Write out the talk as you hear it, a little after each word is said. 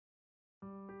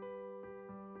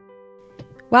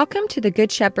Welcome to the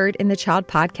Good Shepherd and the Child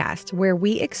podcast, where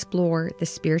we explore the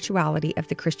spirituality of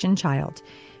the Christian child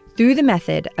through the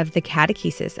method of the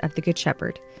Catechesis of the Good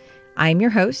Shepherd. I'm your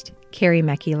host, Carrie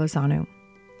Mecchi Lozano.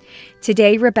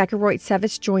 Today, Rebekah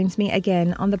Rojcewicz joins me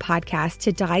again on the podcast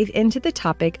to dive into the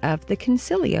topic of the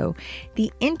Consiglio,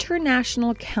 the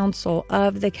International Council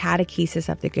of the Catechesis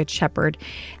of the Good Shepherd,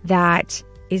 that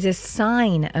is a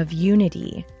sign of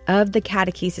unity of the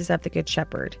Catechesis of the Good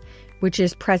Shepherd, which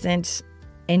is present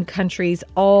in countries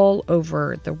all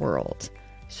over the world.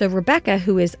 So Rebekah,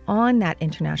 who is on that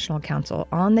International Council,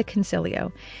 on the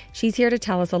Consiglio, she's here to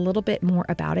tell us a little bit more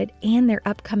about it and their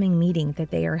upcoming meeting that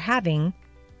they are having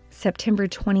September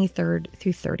 23rd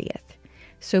through 30th.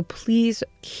 So please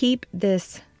keep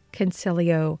this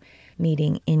Consiglio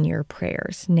meeting in your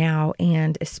prayers now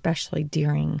and especially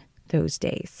during those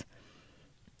days.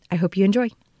 I hope you enjoy.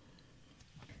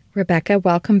 Rebekah,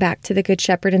 welcome back to the Good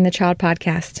Shepherd and the Child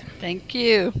podcast. Thank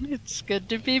you. It's good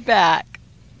to be back.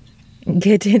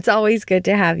 Good. It's always good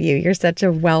to have you. You're such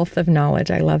a wealth of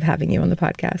knowledge. I love having you on the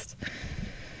podcast.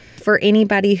 For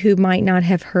anybody who might not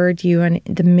have heard you on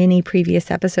the many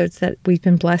previous episodes that we've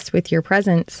been blessed with your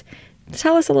presence,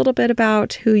 tell us a little bit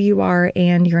about who you are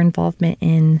and your involvement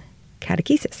in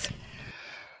catechesis.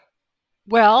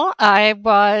 Well, I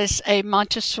was a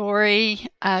Montessori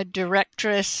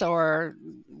directress, or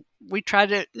we try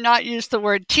to not use the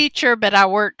word teacher, but I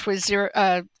worked with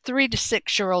 3 to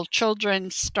 6 year old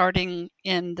children starting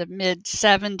in the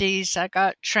mid-70s. I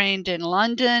got trained in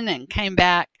London and came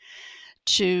back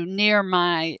to near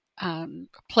my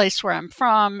place where I'm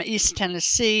from, East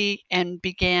Tennessee, and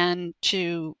began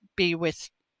to be with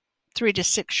 3 to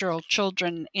 6 year old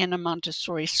children in a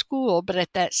Montessori school. But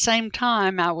at that same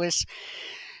time, I was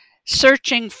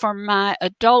searching for my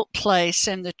adult place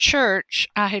in the church.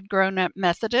 I had grown up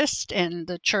Methodist, and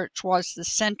the church was the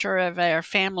center of our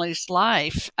family's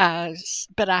life,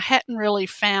 but I hadn't really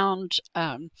found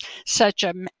such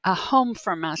a home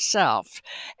for myself.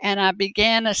 And I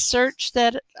began a search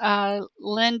that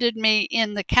landed me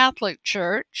in the Catholic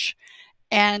Church,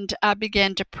 and I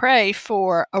began to pray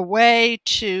for a way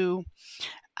to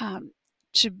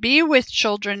be with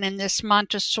children in this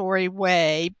Montessori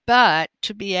way, but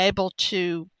to be able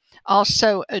to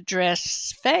also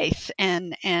address faith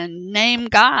and name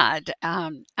God.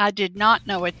 I did not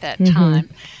know at that time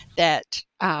that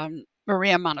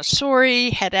Maria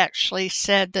Montessori had actually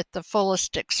said that the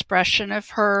fullest expression of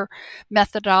her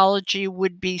methodology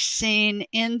would be seen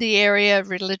in the area of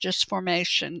religious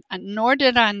formation. Nor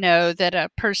did I know that a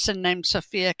person named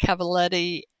Sofia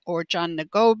Cavalletti or Gianna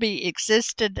Gobbi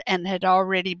existed and had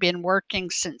already been working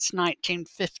since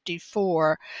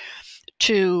 1954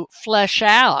 to flesh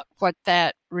out what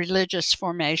that religious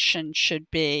formation should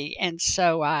be. And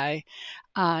so I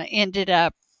ended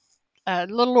up, the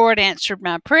Lord answered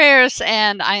my prayers,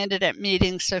 and I ended up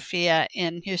meeting Sofia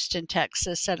in Houston,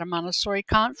 Texas at a Montessori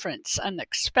conference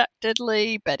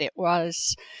unexpectedly, but it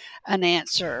was an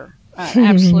answer, an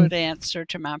absolute answer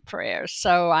to my prayers.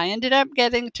 So I ended up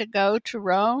getting to go to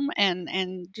Rome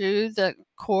and do the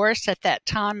course. At that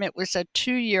time, it was a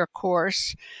 2-year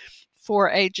course for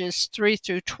ages 3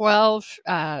 through 12.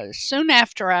 Soon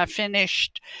after I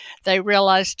finished, they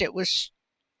realized it was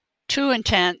too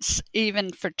intense,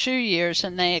 even for 2 years,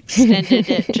 and they extended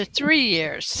it to 3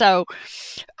 years. So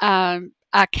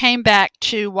I came back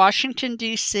to Washington,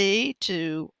 D.C.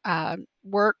 to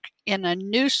work in a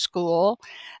new school,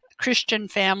 Christian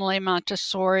Family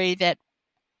Montessori, that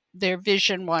their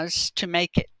vision was to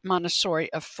make it Montessori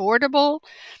affordable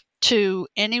to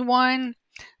anyone,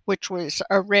 which was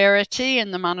a rarity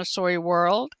in the Montessori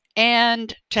world,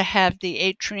 and to have the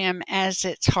atrium as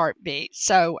its heartbeat.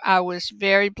 So I was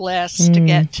very blessed to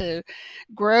get to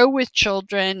grow with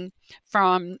children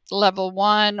from level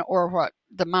 1, or what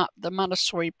the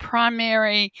Montessori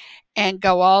primary, and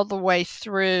go all the way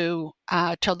through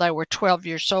till they were 12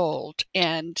 years old,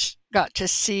 and got to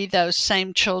see those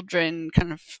same children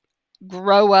kind of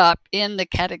grow up in the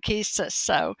catechesis.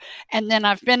 So, and then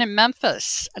I've been in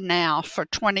Memphis now for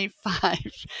 25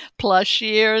 plus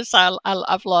years.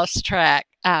 I've lost track.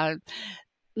 No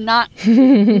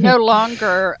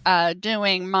longer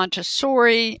doing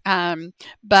Montessori,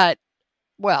 but,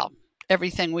 well,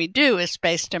 everything we do is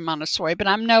based in Montessori, but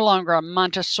I'm no longer a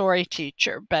Montessori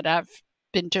teacher, but I've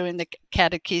been doing the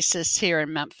catechesis here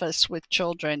in Memphis with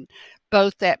children,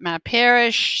 both at my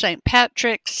parish, St.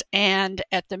 Patrick's, and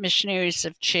at the Missionaries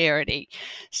of Charity.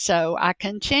 So I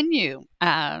continue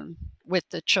with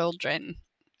the children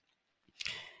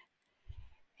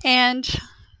and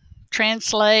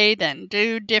translate and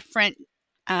do different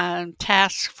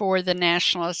task for the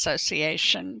National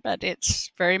Association, but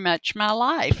it's very much my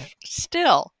life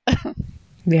still.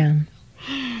 Yeah.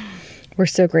 We're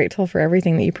so grateful for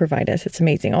everything that you provide us. It's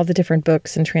amazing. All the different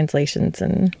books and translations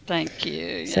and thank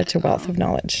you. Such a wealth of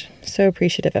knowledge. So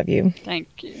appreciative of you.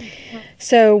 Thank you.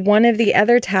 So one of the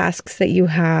other tasks that you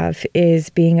have is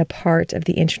being a part of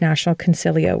the International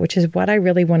Consiglio, which is what I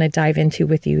really want to dive into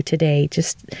with you today,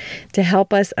 just to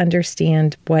help us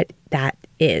understand what that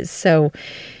is. So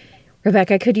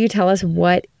Rebekah, could you tell us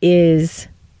what is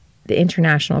the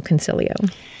International Consiglio?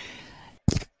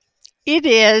 It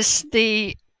is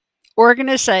the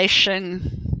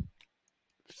organization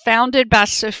founded by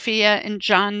Sofia and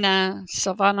Gianna,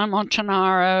 Silvana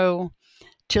Montanaro,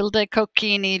 Tilde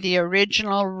Cocchini, the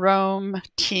original Rome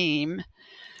team,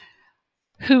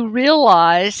 who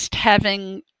realized,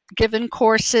 having given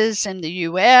courses in the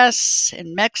U.S.,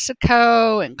 in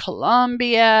Mexico, in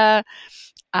Colombia,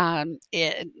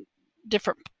 in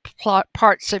different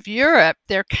parts of Europe,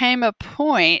 there came a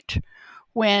point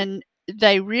when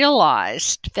they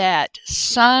realized that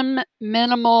some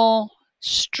minimal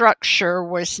structure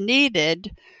was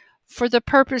needed for the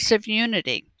purpose of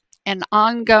unity and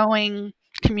ongoing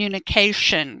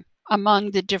communication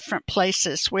among the different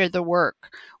places where the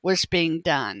work was being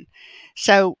done.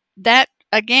 So that,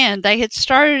 again, they had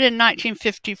started in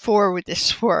 1954 with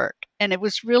this work, and it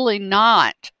was really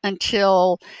not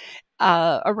until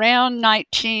around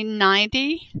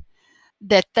 1990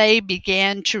 that they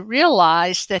began to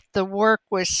realize that the work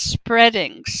was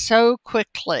spreading so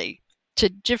quickly to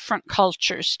different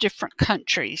cultures, different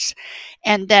countries,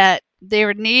 and that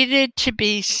there needed to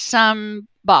be some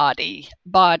body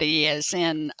as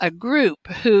in a group,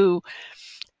 who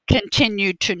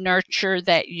continued to nurture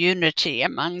that unity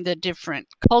among the different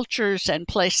cultures and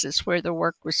places where the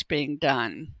work was being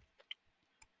done.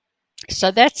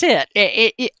 So that's it.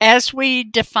 As we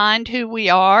defined who we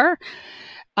are,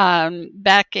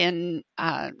 back in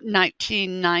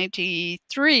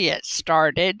 1993 it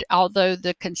started, although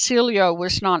the Consiglio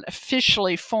was not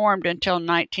officially formed until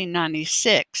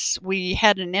 1996. We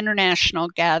had an international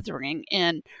gathering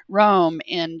in Rome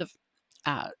in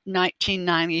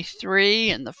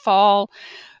 1993 in the fall.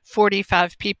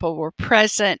 45 people were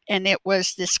present, and it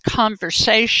was this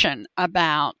conversation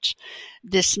about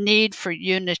this need for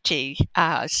unity.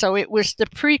 So it was the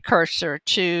precursor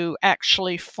to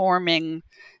actually forming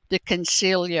the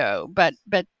Consiglio. But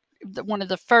one of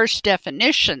the first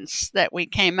definitions that we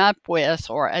came up with,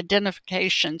 or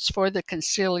identifications for the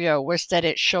Consiglio, was that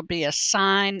it shall be a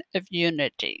sign of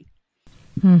unity.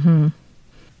 Mm-hmm.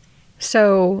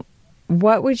 So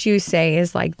what would you say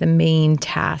is like the main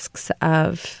tasks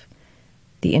of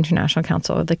the International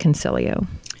Council of the Consiglio?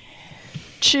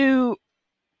 To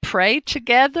pray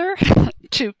together,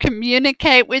 to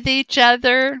communicate with each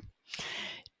other,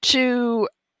 to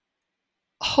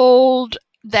hold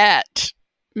that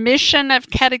mission of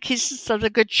Catechesis of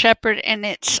the Good Shepherd and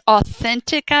its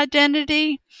authentic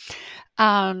identity.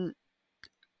 In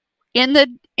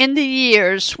the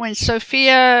years when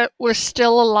Sofia was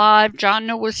still alive,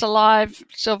 Gianna was alive,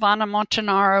 Silvana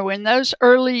Montanaro, in those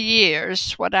early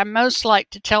years, what I most like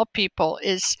to tell people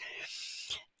is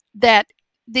that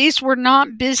these were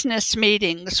not business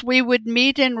meetings. We would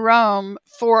meet in Rome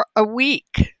for a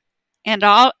week. And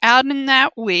out in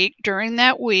that week, during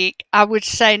that week, I would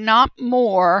say not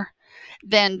more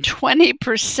than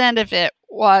 20% of it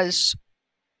was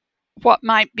what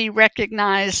might be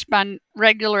recognized by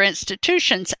regular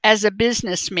institutions as a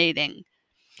business meeting.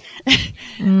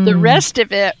 The rest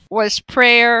of it was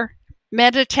prayer,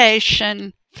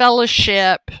 meditation,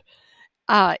 fellowship.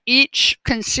 Each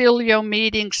Consiglio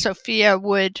meeting, Sofia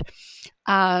would,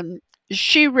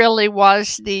 she really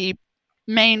was the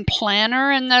main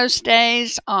planner in those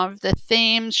days of the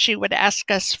themes. She would ask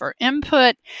us for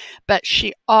input, but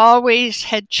she always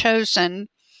had chosen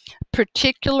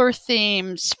particular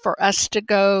themes for us to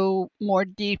go more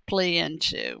deeply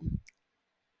into,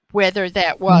 whether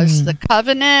that was the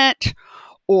covenant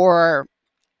or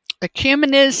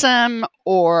ecumenism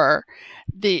or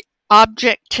the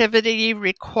objectivity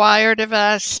required of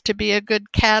us to be a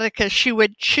good catechist. She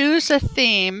would choose a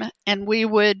theme, and we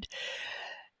would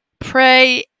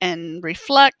pray and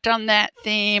reflect on that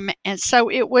theme. And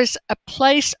so it was a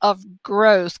place of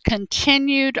growth,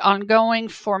 continued ongoing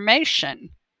formation.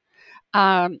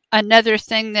 Another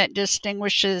thing that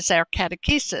distinguishes our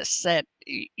catechesis, that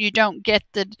you don't get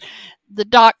the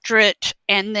doctorate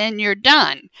and then you're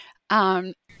done.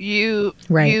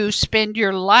 You spend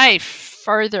your life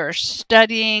further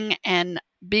studying and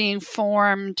being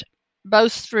formed,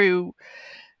 both through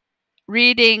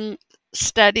reading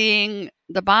studying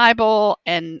the Bible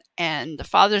and the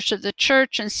fathers of the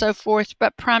church and so forth,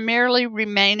 but primarily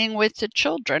remaining with the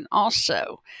children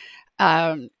also,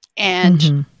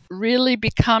 and really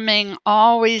becoming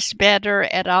always better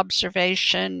at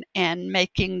observation and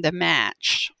making the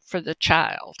match for the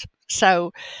child.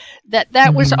 So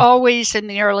that was always in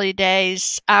the early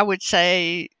days, I would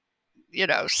say,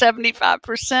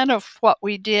 75% of what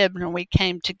we did when we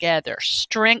came together,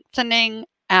 strengthening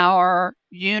our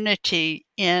unity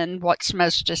in what's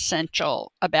most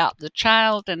essential about the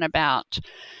child and about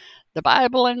the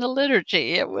Bible and the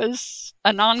liturgy. It was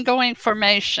an ongoing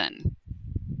formation.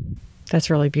 That's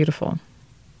really beautiful.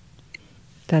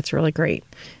 That's really great.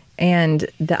 And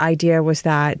the idea was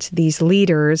that these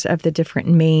leaders of the different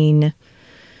main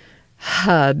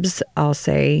hubs, I'll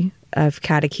say, of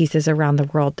catechesis around the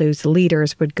world, those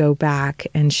leaders would go back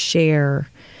and share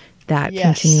that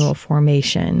continual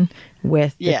formation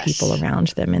with the people around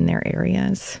them in their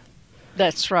areas.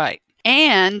 That's right.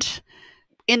 And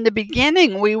in the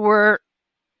beginning,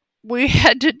 we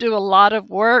had to do a lot of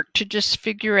work to just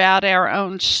figure out our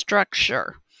own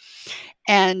structure.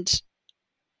 And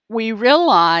we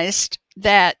realized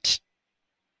that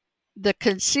the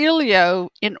Consiglio,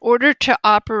 in order to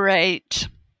operate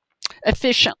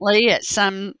efficiently at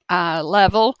some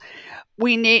level,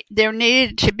 there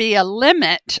needed to be a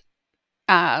limit,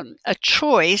 a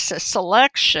choice, a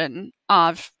selection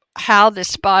of how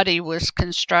this body was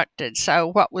constructed. So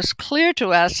what was clear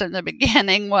to us in the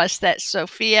beginning was that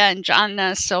Sofia and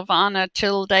Gianna, Silvana,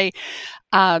 Tilde,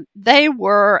 they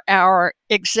were our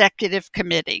executive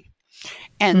committee.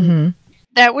 And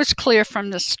that was clear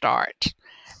from the start.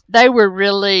 They were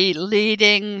really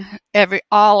leading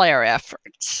all our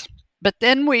efforts. But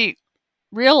then we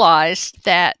realized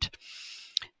that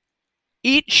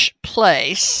each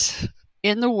place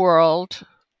in the world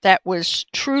that was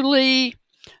truly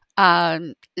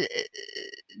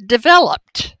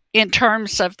developed in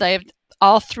terms of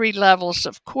all three levels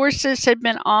of courses had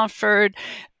been offered,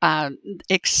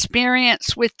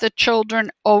 experience with the children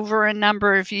over a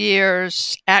number of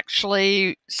years,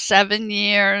 actually 7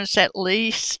 years at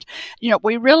least.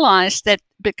 We realized that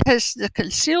because the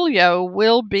Consiglio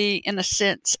will be, in a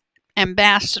sense,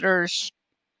 ambassadors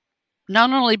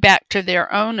not only back to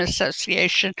their own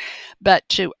association, but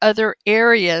to other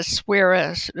areas where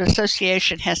an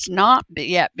association has not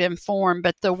yet been formed,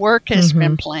 but the work has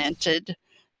been planted.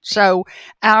 So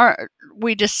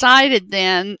we decided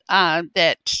then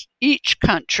that each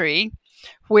country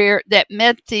that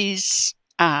met these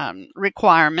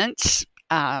requirements,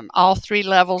 all three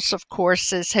levels of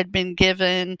courses had been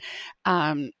given.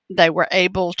 They were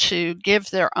able to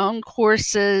give their own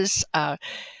courses,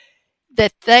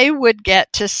 that they would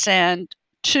get to send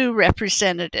 2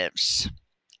 representatives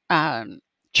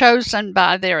chosen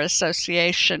by their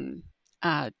association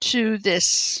to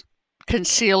this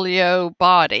Consiglio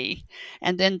body,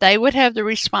 and then they would have the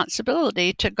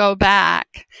responsibility to go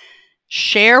back,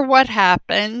 share what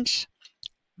happened,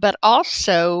 but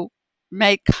also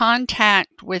make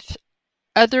contact with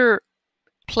other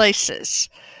places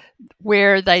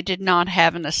where they did not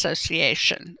have an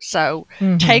association. So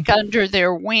take under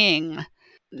their wing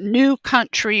new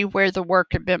country where the work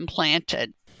had been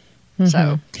planted.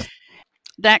 So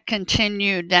that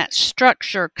continued, that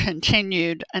structure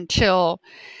continued until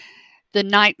the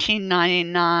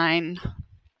 1999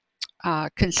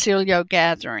 Consiglio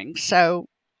gathering. So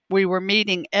we were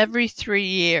meeting every 3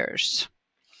 years,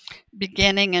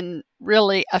 beginning in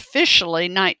really officially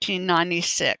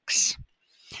 1996.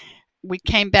 We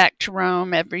came back to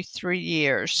Rome every 3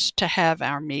 years to have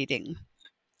our meeting.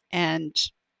 And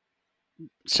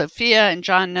Sofia and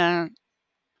Gianna,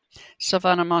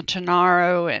 Silvana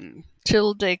Montanaro, and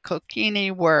Tilde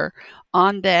Cocchini were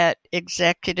on that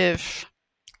executive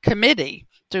committee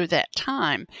through that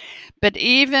time. But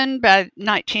even by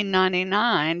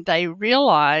 1999, they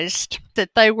realized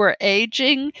that they were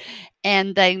aging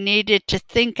and they needed to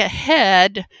think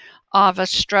ahead of a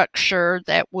structure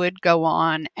that would go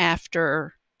on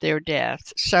after their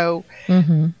death. So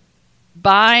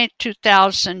by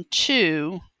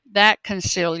 2002, that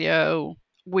Consiglio,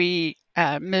 we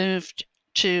moved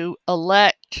to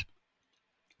elect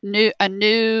a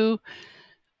new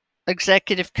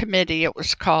executive committee, it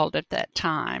was called at that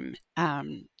time.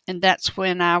 And that's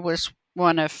when I was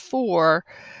one of 4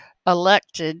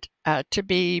 elected to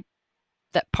be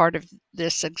that part of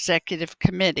this executive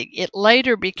committee. It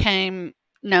later became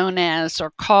known as,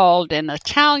 or called in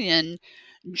Italian,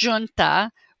 giunta,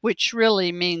 which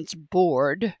really means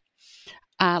board,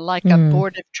 like a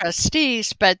board of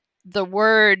trustees, but the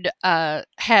word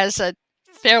has a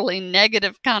fairly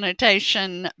negative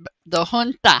connotation, the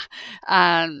junta.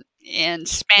 in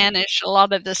Spanish, a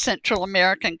lot of the Central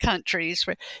American countries.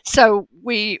 So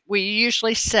we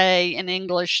usually say in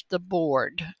English the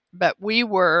board, but we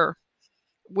were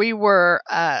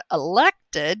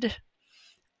elected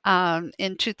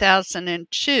in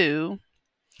 2002,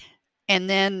 and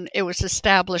then it was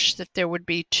established that there would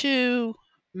be 2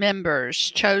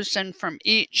 members chosen from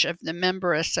each of the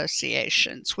member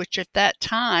associations, which at that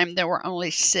time there were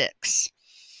only 6.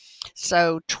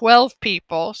 So 12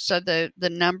 people, so the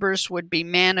numbers would be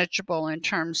manageable in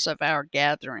terms of our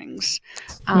gatherings.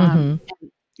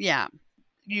 Yeah.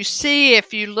 You see,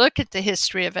 if you look at the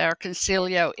history of our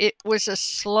concilio, it was a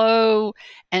slow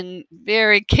and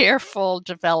very careful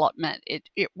development.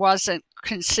 It wasn't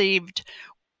conceived,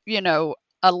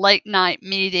 a late night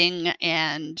meeting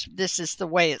and this is the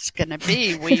way it's going to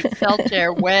be. We felt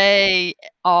our way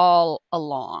all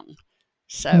along.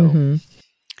 So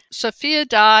Sofia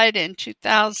died in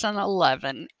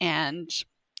 2011, and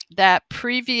that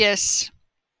previous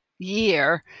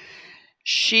year,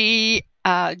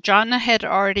 Gianna had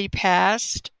already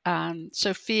passed.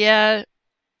 Sofia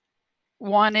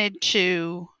wanted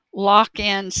to lock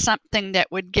in something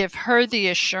that would give her the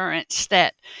assurance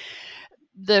that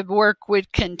the work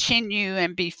would continue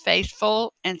and be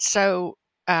faithful. And so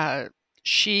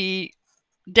she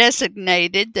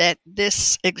designated that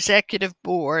this executive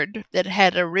board that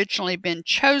had originally been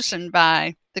chosen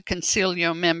by the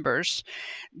concilio members,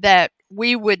 that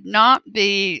we would not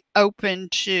be open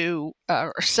to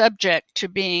or subject to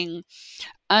being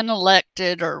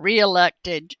unelected or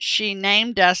reelected. She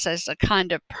named us as a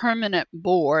kind of permanent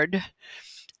board,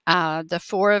 the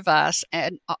 4 of us,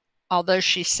 and although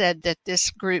she said that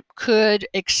this group could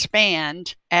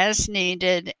expand as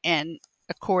needed and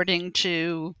according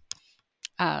to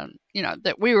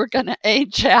that we were going to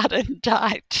age out and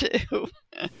die too.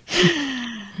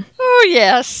 Oh,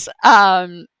 yes.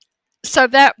 So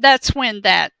that's when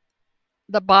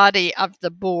the body of the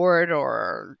board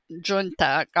or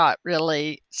junta got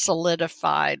really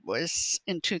solidified, was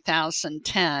in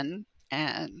 2010,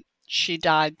 and she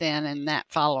died then in that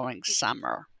following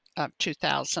summer of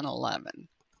 2011.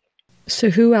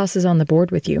 So who else is on the board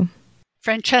with you?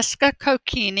 Francesca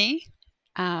Cocchini,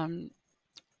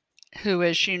 who,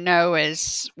 as you know,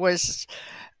 was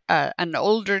an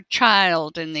older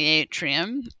child in the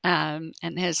atrium and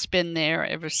has been there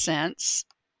ever since.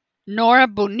 Nora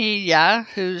Bonilla,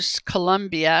 who's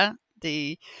Colombia,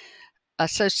 the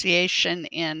association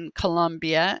in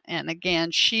Colombia, and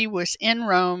again, she was in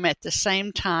Rome at the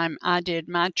same time I did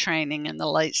my training in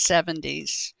the late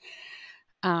 70s.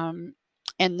 And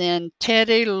then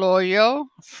Terry Loyo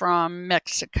from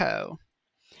Mexico.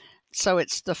 So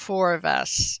it's the 4 of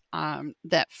us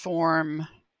that form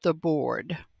the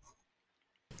board.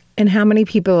 And how many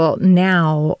people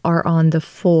now are on the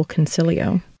full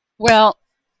concilio? Well,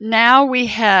 now we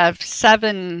have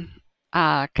 7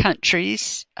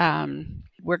 countries.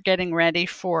 We're getting ready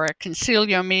for a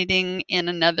concilio meeting in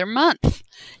another month.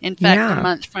 In fact, a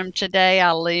month from today,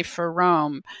 I'll leave for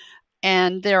Rome.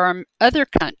 And there are other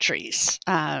countries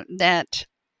that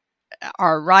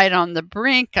are right on the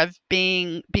brink of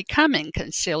becoming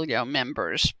concilio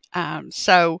members.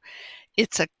 So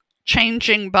it's a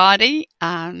changing body,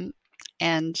 and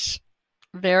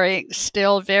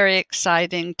still very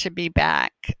exciting to be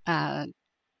back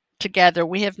together.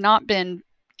 We have not been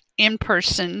in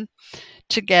person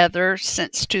together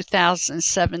since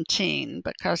 2017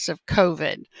 because of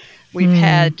COVID. We've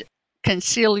had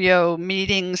concilio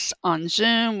meetings on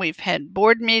Zoom. We've had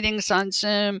board meetings on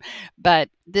Zoom, but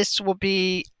this will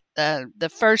be the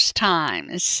first time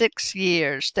in 6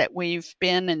 years that we've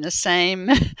been in the same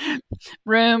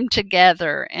room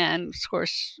together, and of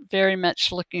course, very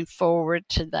much looking forward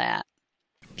to that.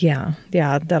 Yeah,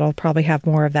 that'll probably have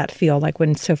more of that feel like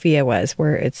when Sofia was,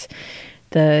 where it's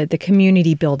the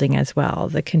community building as well,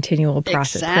 the continual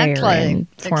process, prayer and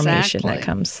formation that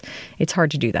comes. It's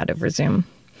hard to do that over Zoom.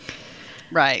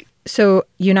 Right. So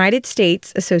United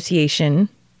States Association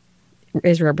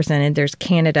is represented. There's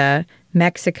Canada,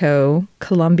 Mexico,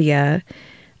 Colombia,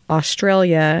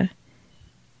 Australia,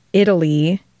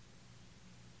 Italy,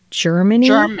 Germany,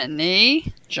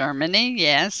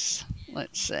 yes.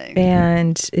 Let's see.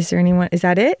 And is there anyone? Is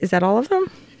that it? Is that all of them?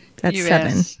 That's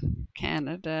US, 7.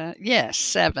 Canada. Yes,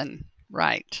 7.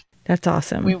 Right. That's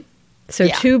awesome. So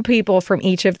 2 people from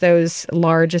each of those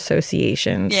large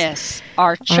associations. Yes,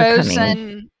 are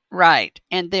chosen. Right.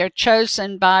 And they're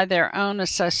chosen by their own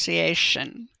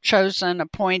association. Chosen,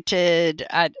 appointed.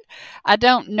 I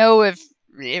don't know if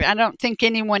I don't think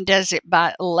anyone does it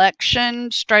by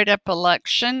election, straight up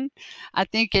election. I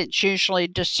think it's usually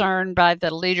discerned by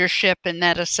the leadership in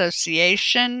that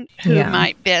association who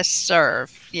might best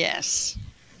serve. Yes.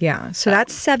 Yeah. So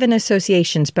that's 7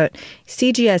 associations, but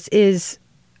CGS is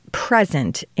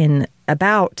present in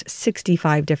about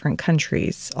 65 different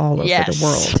countries all over the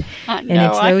world. I know, and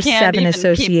it's those 7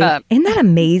 associations. Isn't that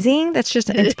amazing? That's just,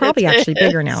 it's probably actually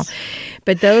bigger now.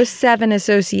 But those 7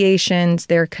 associations,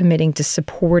 they're committing to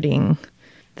supporting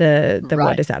the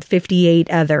what is that, 58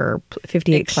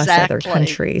 plus other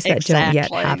countries that don't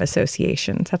yet have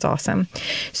associations. That's awesome.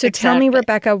 So tell me,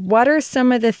 Rebekah, what are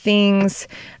some of the things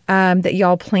that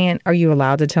y'all plan? Are you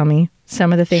allowed to tell me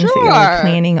some of the things that y'all are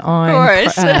planning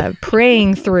on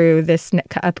praying through this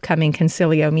upcoming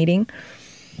Consiglio meeting?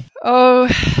 Oh,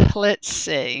 let's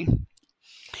see.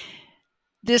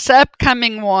 This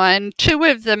upcoming one, 2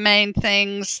 of the main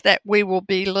things that we will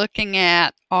be looking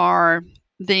at are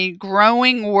the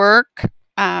growing work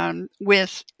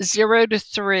with 0 to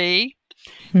 3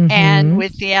 and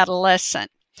with the adolescent.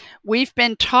 We've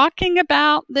been talking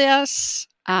about this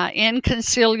in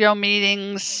Consiglio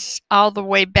meetings all the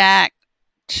way back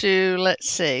to, let's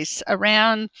see,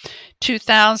 around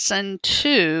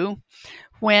 2002,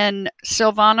 when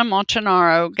Silvana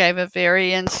Montanaro gave a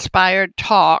very inspired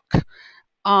talk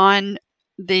on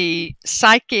the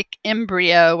psychic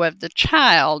embryo of the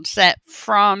child, that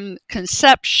from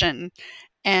conception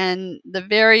and the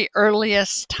very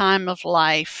earliest time of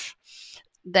life,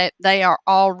 that they are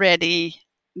already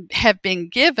have been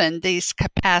given these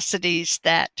capacities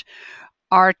that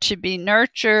are to be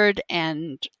nurtured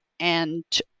and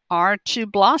are to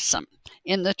blossom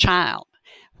in the child.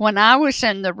 When I was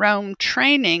in the Rome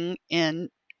training in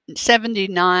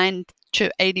 79 to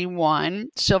 81,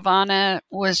 Silvana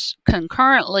was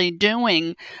concurrently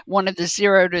doing one of the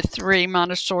 0 to 3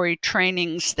 Montessori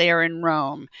trainings there in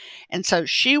Rome. And so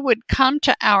she would come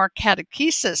to our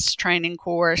Catechesis training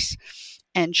course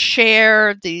and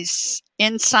share these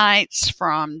insights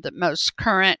from the most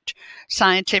current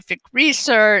scientific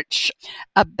research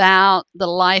about the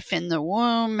life in the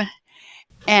womb.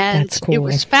 And that's cool.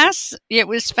 It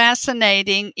was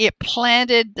fascinating. It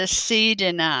planted the seed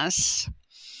in us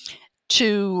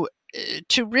to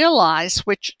realize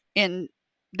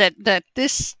that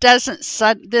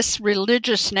this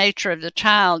religious nature of the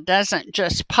child doesn't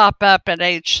just pop up at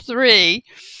age 3,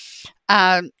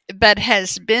 but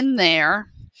has been there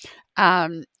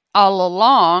all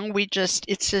along.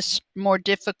 It's just more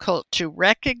difficult to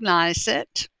recognize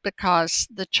it because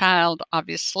the child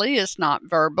obviously is not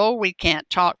verbal. We can't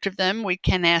talk to them. We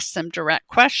can ask them direct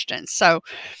questions. So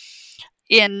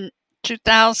in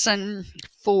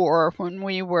 2004, when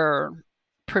we were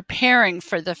preparing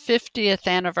for the 50th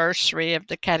anniversary of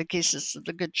the Catechesis of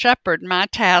the Good Shepherd, my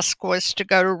task was to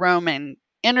go to Rome and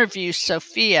interview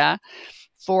Sofia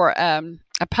for a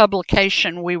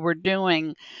publication we were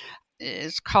doing.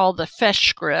 It's called the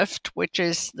Festschrift, which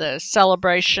is the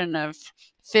celebration of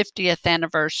 50th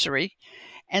anniversary.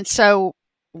 And so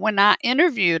when I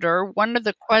interviewed her, one of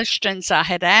the questions I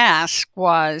had asked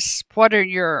was, what are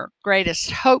your greatest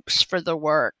hopes for the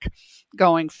work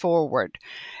going forward?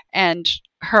 And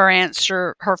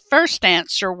her first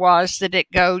answer was that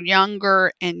it go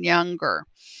younger and younger.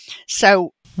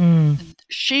 So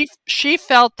she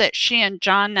felt that she and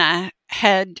Gianna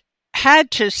had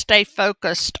to stay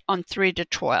focused on 3 to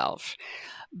 12.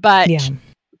 But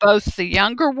both the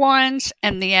younger ones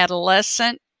and the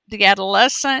adolescent they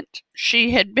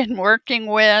had been working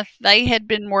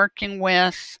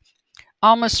with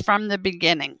almost from the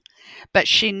beginning. But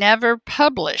she never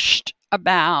published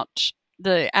about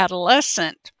the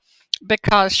adolescent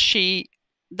because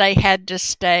they had to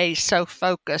stay so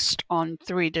focused on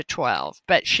 3 to 12.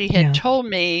 But she had told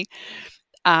me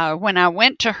when I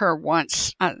went to her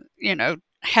once,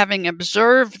 having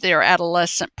observed their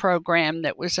adolescent program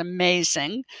that was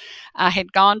amazing, I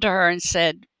had gone to her and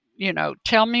said,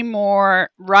 tell me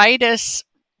more, why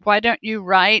don't you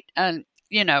write a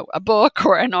book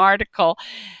or an article?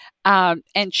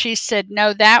 And she said,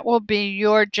 no, that will be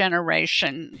your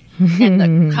generation in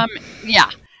the coming. Yeah,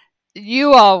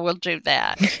 you all will do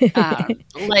that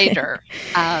later.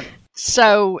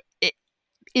 So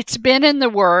it's been in the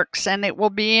works, and it will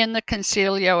be in the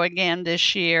Consiglio again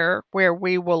this year, where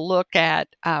we will look at,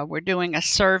 we're doing a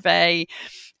survey,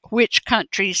 which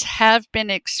countries have been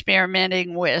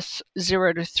experimenting with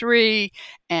 0 to 3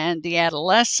 and the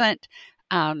adolescent.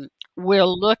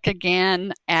 We'll look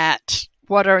again at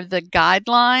what are the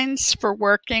guidelines for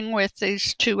working with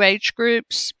these 2 age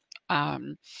groups.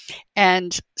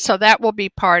 And so that will be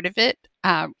part of it.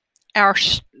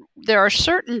 there are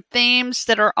certain themes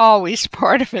that are always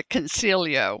part of a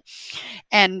concilio.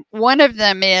 And one of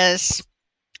them is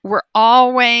we're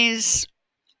always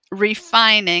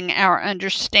refining our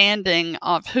understanding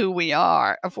of who we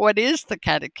are, of what is the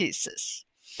catechesis.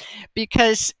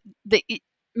 Because the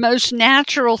most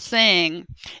natural thing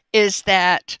is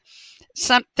that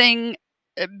something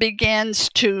begins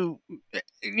to,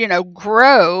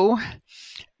 grow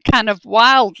kind of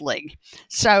wildly.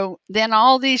 So then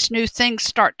all these new things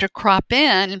start to crop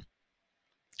in,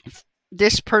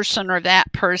 this person or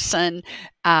that person,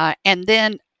 and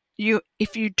then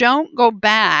if you don't go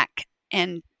back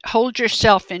and hold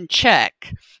yourself in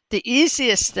check, the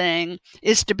easiest thing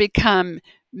is to become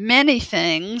many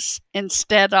things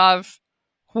instead of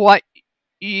what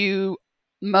you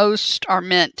most are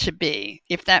meant to be,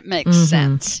 if that makes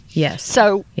sense. Yes.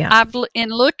 So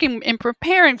in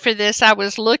preparing for this, I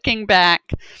was looking back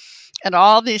at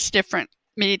all these different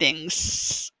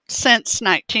meetings since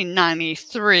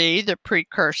 1993, the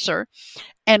precursor,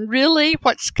 and really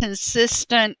what's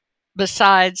consistent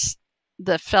besides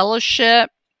the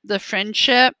fellowship, the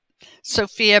friendship.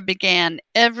 Sofia began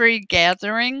every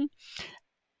gathering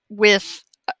with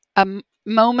a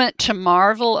moment to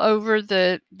marvel over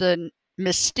the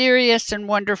mysterious and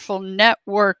wonderful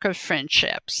network of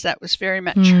friendships. That was very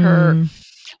much her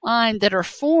line, that are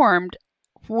formed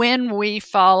when we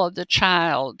follow the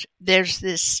child. There's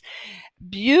this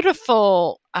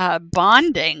beautiful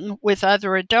bonding with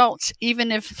other adults,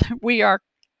 even if we are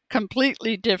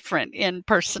completely different in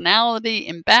personality,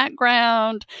 in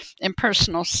background, in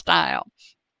personal style.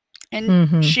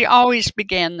 And she always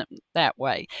began them that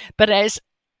way. But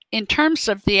in terms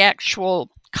of the actual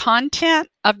content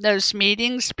of those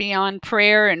meetings beyond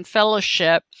prayer and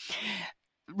fellowship,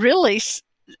 really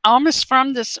almost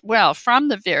from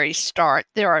the very start,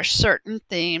 there are certain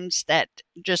themes that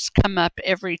just come up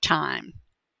every time,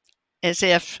 as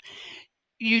if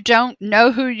you don't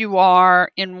know who you are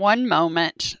in one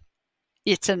moment.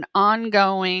 It's an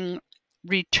ongoing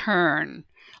return.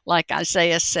 Like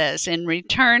Isaiah says, in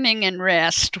returning and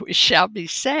rest, we shall be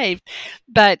saved.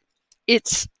 But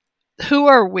it's who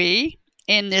are we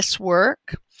in this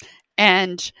work,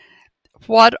 and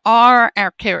what are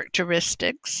our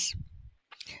characteristics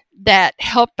that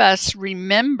help us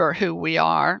remember who we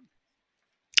are.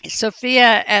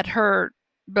 Sofia,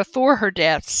 before her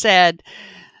death, said,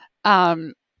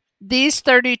 these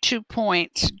 32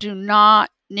 points do not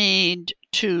need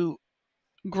to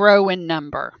grow in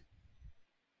number.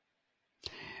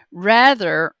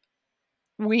 Rather,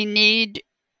 we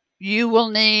will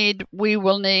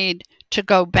need to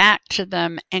go back to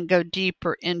them and go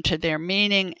deeper into their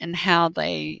meaning and how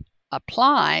they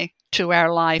apply to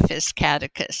our life as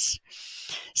catechists.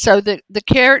 So the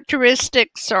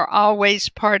characteristics are always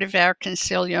part of our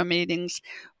concilio meetings.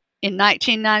 In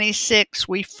 1996,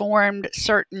 we formed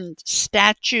certain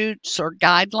statutes or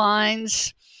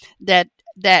guidelines that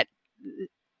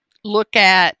look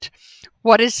at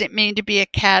what does it mean to be a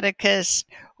catechist,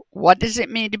 what does it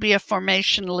mean to be a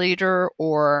formation leader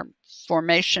or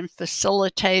formation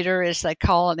facilitator, as they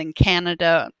call it in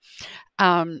Canada.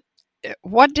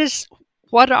 What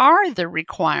are the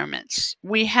requirements?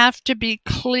 We have to be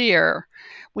clear.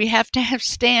 We have to have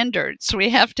standards. We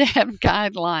have to have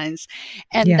guidelines.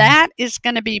 And that is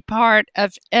going to be part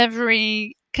of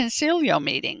every concilio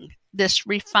meeting, this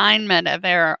refinement of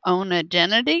our own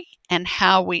identity and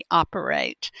how we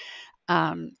operate.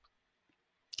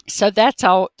 So that's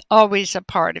always a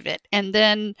part of it. And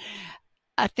then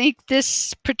I think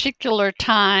this particular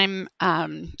time,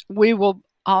 we will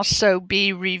also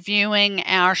be reviewing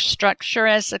our structure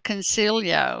as a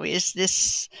concilio. Is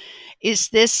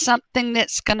this something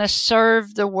that's going to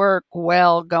serve the work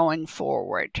well going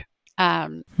forward?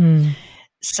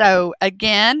 So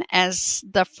again, as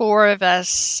the four of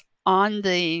us on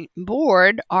the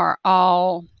board are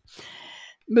all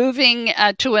moving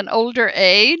to an older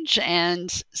age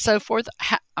and so forth,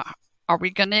 are we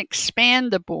going to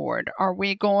expand the board? How are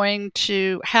we going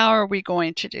to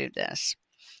do this?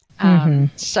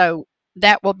 So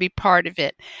that will be part of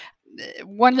it.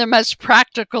 One of the most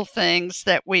practical things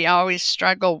that we always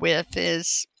struggle with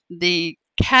is the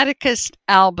catechist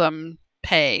album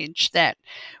page that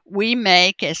we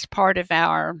make as part of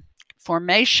our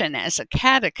formation as a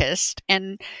catechist,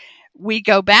 and we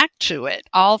go back to it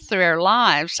all through our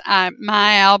lives.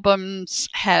 My albums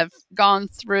have gone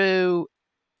through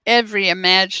every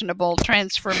imaginable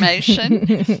transformation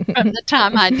from the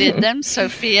time I did them.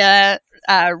 Sofia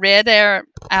read our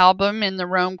album in the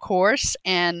Rome course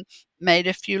and made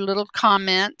a few little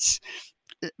comments.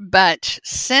 But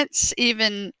since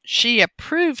even she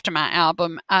approved my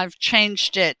album, I've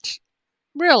changed it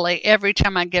really, every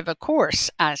time I give a course,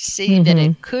 I see that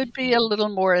it could be a little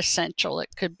more essential.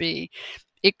 It could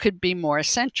be more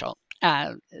essential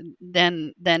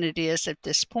than it is at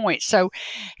this point. So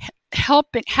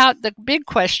the big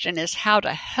question is how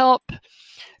to help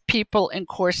people in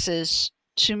courses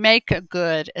to make a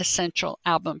good essential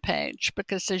album page,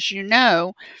 because as you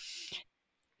know,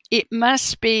 it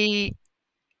must be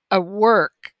a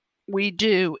work we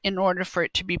do in order for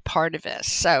it to be part of us.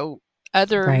 So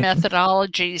other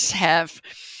methodologies have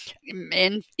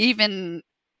even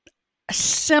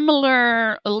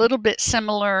a little bit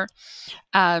similar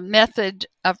method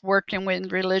of working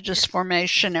with religious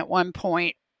formation at one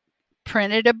point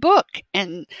printed a book,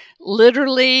 and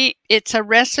literally it's a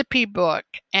recipe book,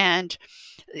 and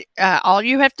all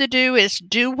you have to do is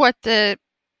do what the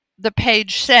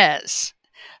page says.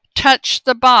 Touch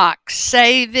the box,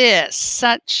 say this,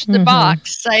 touch the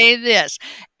box, say this.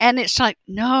 And it's like,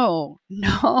 no,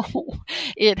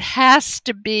 it has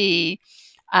to be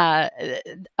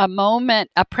a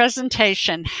moment, a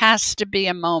presentation has to be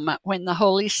a moment when the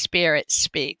Holy Spirit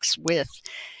speaks with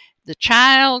the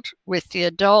child, with the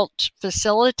adult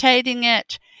facilitating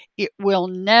it. It will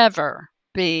never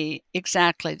be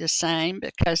exactly the same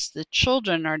because the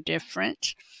children are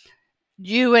different.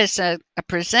 You as a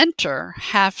presenter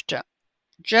have to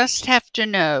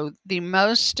know the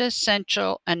most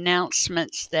essential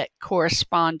announcements that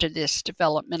correspond to this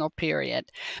developmental period.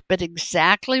 But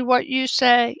exactly what you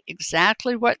say,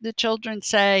 exactly what the children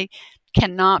say,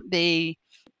 cannot be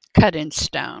cut in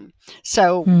stone.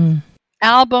 So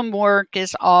album work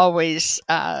is always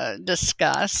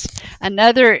discussed.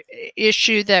 Another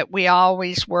issue that we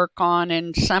always work on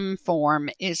in some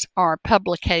form is our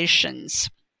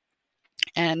publications,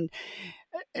 and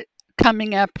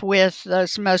coming up with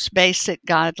those most basic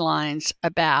guidelines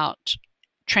about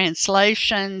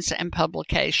translations and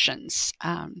publications.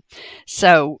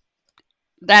 So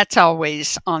that's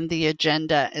always on the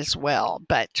agenda as well.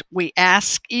 But we've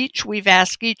asked each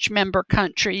member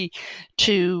country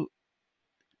to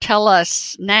tell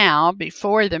us now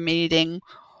before the meeting.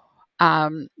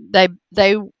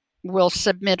 They will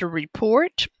submit a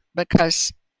report,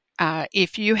 because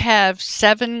if you have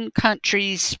 7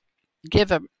 countries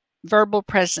give a verbal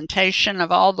presentation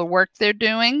of all the work they're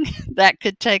doing, that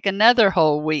could take another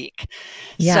whole week.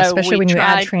 Yeah, so especially when you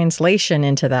add translation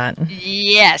into that.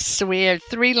 Yes, we have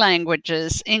 3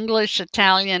 languages, English,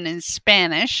 Italian, and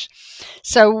Spanish.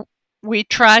 So we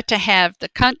try to have the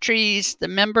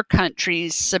member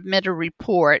countries submit a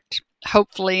report.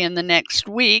 Hopefully in the next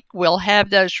week, we'll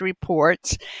have those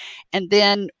reports, and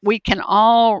then we can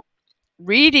all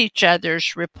read each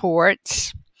other's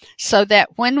reports, so that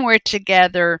when we're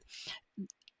together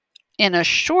in a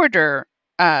shorter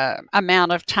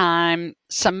amount of time,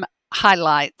 some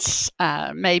highlights,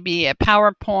 maybe a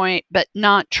PowerPoint, but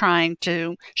not trying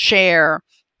to share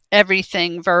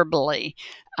everything verbally.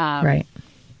 Right.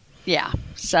 Yeah.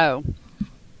 So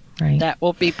that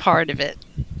will be part of it.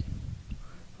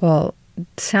 Well,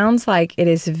 sounds like it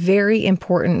is very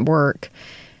important work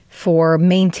for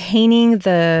maintaining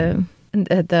the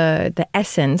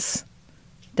essence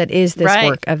that is this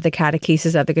work of the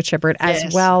Catechesis of the Good Shepherd,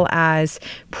 as well as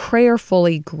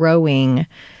prayerfully growing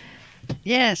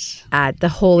at the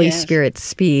Holy Spirit's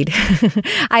speed.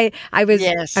 I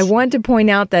want to point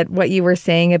out that what you were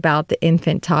saying about the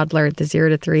infant, toddler, the 0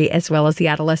 to 3, as well as the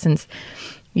adolescents,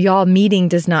 y'all meeting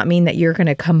does not mean that you're going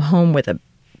to come home with a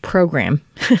program.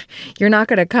 You're not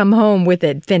going to come home with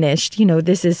it finished.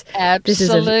 This is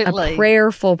a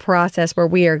prayerful process where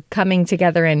we are coming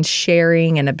together and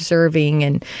sharing and observing,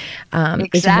 and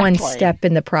it's one step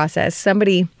in the process.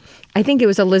 I think it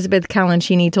was Elizabeth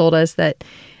Calancini, told us that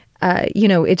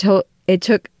it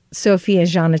took Sofia and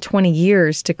Gianna 20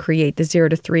 years to create the 0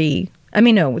 to 3.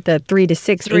 The 3 to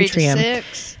 6 atrium.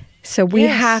 6. So we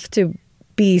have to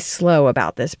be slow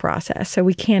about this process. So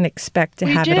we can't expect to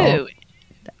have it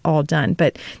all done.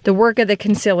 But the work of the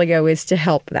Consiglio is to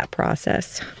help that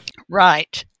process.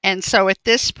 Right. And so at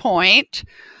this point,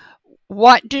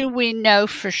 what do we know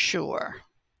for sure?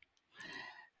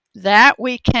 That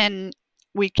we can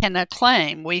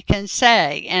acclaim, we can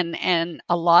say, and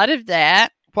a lot of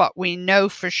that, what we know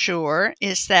for sure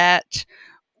is that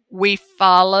we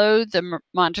follow the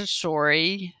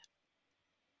Montessori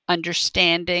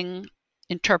understanding,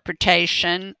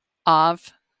 interpretation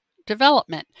of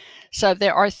development. So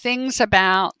there are things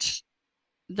about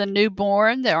the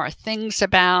newborn, there are things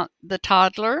about the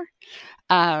toddler,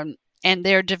 and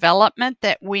their development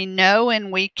that we know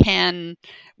and we can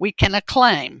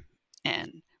acclaim,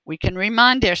 and we can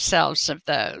remind ourselves of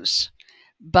those.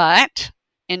 But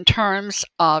in terms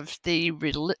of the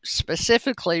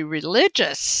specifically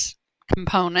religious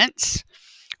components.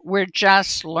 We're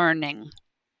just learning.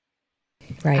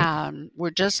 Right.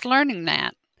 We're just learning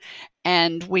that.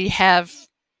 And we have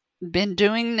been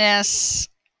doing this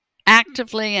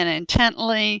actively and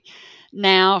intently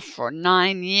now for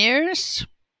 9 years.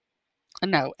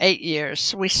 No, 8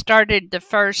 years. We started, the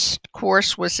first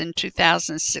course was in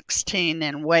 2016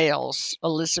 in Wales.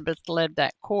 Elizabeth led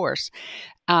that course.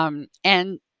 And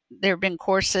there have been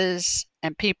courses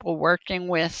and people working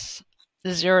with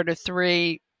 0 to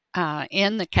 3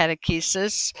 in the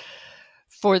catechesis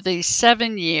for these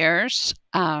 7 years.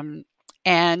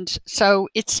 And so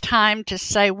it's time to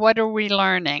say, what are we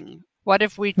learning? What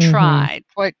have we tried?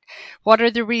 What are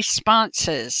the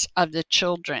responses of the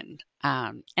children?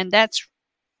 And that's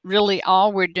really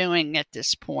all we're doing at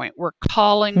this point. We're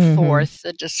calling forth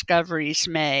the discoveries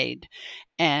made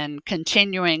and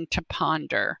continuing to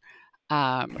ponder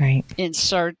in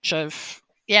search of,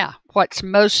 what's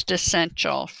most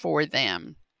essential for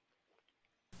them.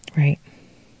 Right.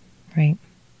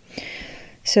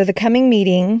 So the coming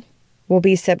meeting will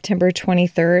be September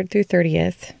 23rd through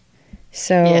 30th.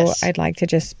 So yes. I'd like to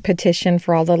just petition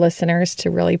for all the listeners to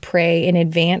really pray in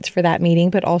advance for that meeting,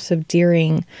 but also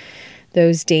during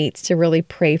those dates to really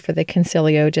pray for the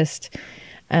Consiglio,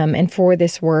 and for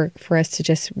this work, for us to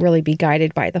just really be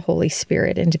guided by the Holy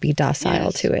Spirit and to be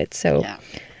docile to it. So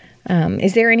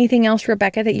is there anything else,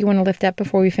 Rebekah, that you want to lift up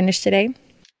before we finish today?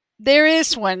 There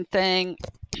is one thing,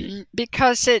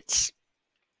 because it's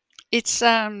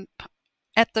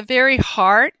at the very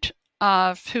heart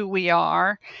of who we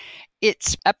are.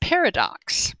 It's a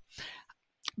paradox,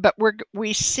 but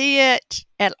we see it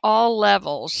at all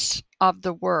levels of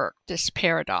the work, this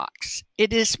paradox.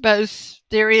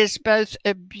 There is both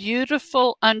a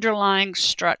beautiful underlying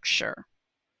structure,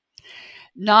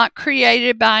 not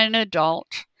created by an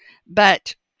adult,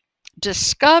 but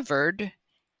discovered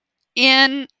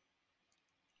in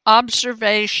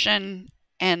observation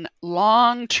and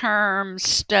long-term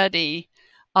study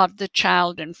of the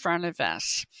child in front of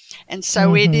us. And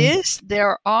so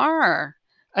there are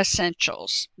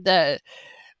essentials,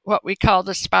 what we call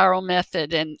the spiral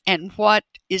method, and what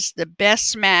is the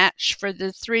best match for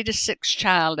the 3 to 6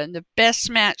 child and the best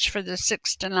match for the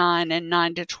 6 to 9 and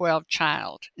 9 to 12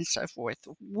 child, and so forth.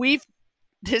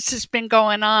 This has been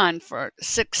going on for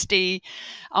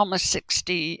almost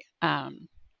 60,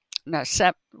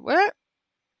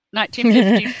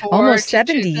 1954. Almost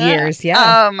 70 years,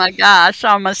 yeah. Oh my gosh,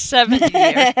 almost 70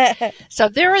 years. So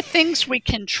there are things we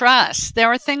can trust.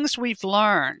 There are things we've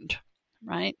learned,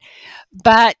 right?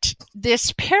 But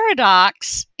this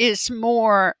paradox is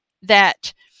more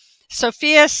that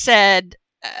Sofia said,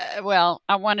 I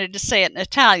wanted to say it in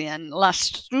Italian, la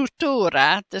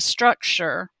struttura, the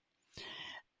structure,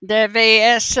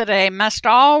 must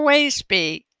always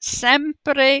be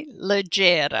sempre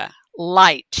leggera,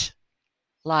 light.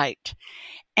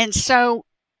 And so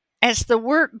as the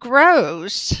work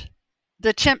grows,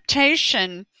 the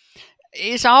temptation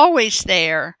is always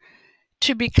there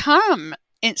to become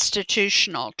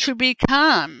institutional, to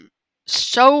become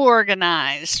so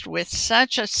organized with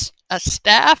such a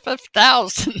staff of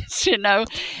thousands,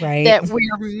 that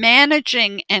we're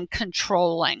managing and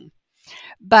controlling.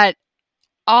 But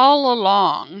all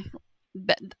along,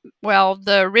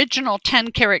 the original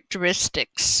 10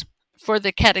 characteristics for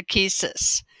the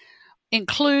catechesis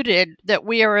included that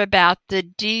we are about the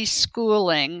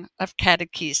deschooling of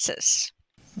catechesis.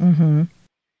 And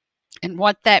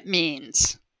what that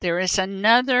means. There is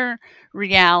another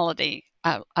reality,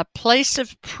 a place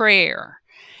of prayer,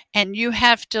 and you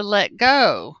have to let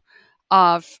go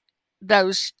of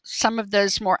some of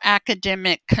those more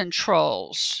academic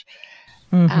controls.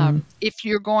 If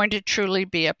you're going to truly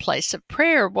be a place of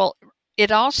prayer,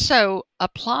 it also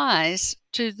applies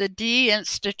to the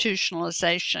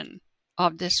deinstitutionalization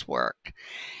of this work.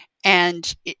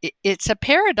 And it's a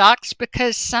paradox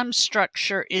because some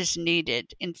structure is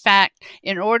needed. In fact,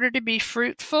 in order to be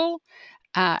fruitful,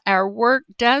 our work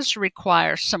does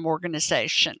require some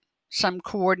organization, some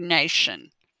coordination.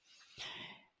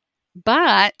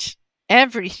 But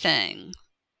everything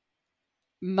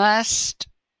must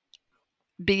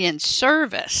be in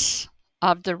service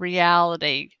of the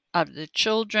reality of the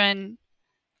children,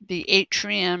 the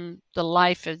atrium, the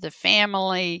life of the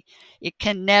family. It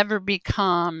can never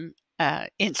become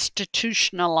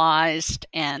institutionalized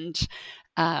and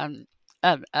a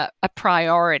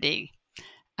priority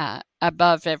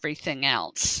above everything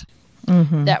else.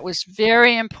 That was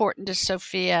very important to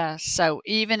Sofia. So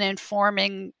even in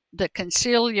forming the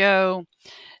Consiglio,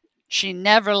 she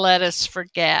never let us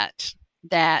forget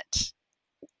that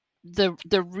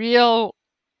the real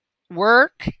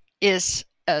work is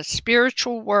a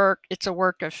spiritual work. It's a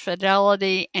work of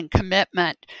fidelity and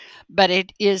commitment, but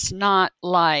it is not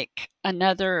like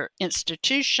another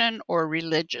institution or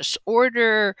religious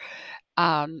order.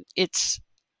 It's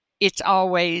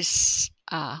always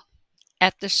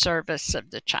at the service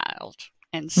of the child.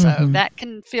 And so that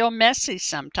can feel messy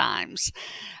sometimes.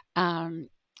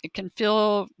 It can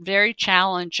feel very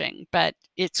challenging, but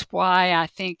it's why I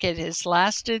think it has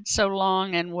lasted so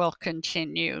long and will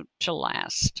continue to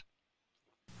last.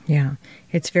 Yeah,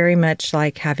 it's very much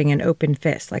like having an open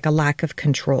fist, like a lack of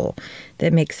control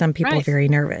that makes some people very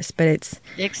nervous, but it's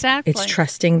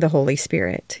trusting the Holy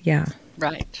Spirit. Yeah.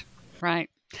 Right.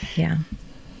 Yeah.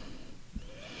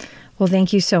 Well,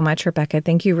 thank you so much, Rebekah.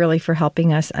 Thank you really for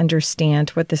helping us understand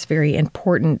what this very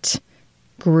important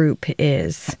group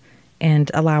is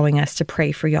and allowing us to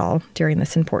pray for y'all during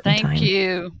this important time. Thank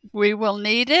you. We will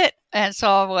need it, as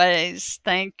always.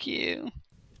 Thank you.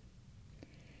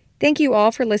 Thank you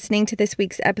all for listening to this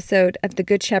week's episode of the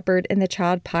Good Shepherd and the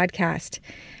Child podcast.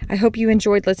 I hope you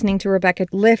enjoyed listening to Rebekah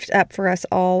lift up for us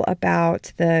all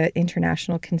about the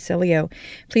International Consiglio.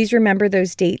 Please remember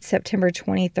those dates, September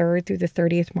 23rd through the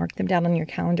 30th. Mark them down on your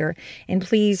calendar. And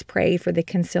please pray for the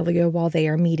Consiglio while they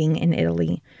are meeting in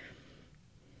Italy.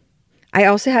 I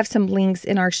also have some links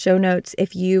in our show notes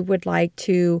if you would like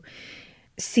to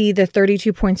see the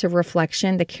 32 points of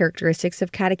reflection, the characteristics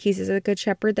of Catechesis of the Good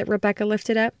Shepherd that Rebekah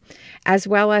lifted up, as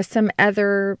well as some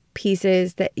other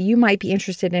pieces that you might be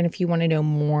interested in if you want to know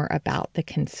more about the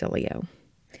Consiglio.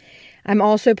 I'm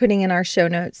also putting in our show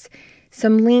notes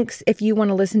some links if you want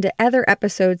to listen to other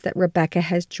episodes that Rebekah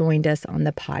has joined us on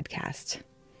the podcast.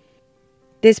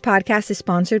 This podcast is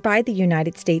sponsored by the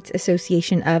United States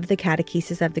Association of the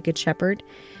Catechesis of the Good Shepherd.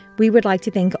 We would like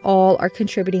to thank all our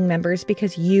contributing members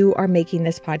because you are making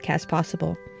this podcast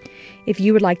possible. If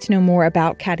you would like to know more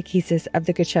about Catechesis of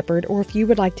the Good Shepherd, or if you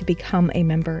would like to become a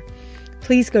member,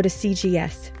 please go to CGSUSA.org.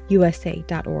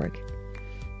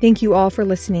 Thank you all for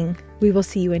listening. We will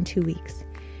see you in 2 weeks.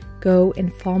 Go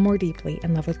and fall more deeply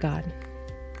in love with God.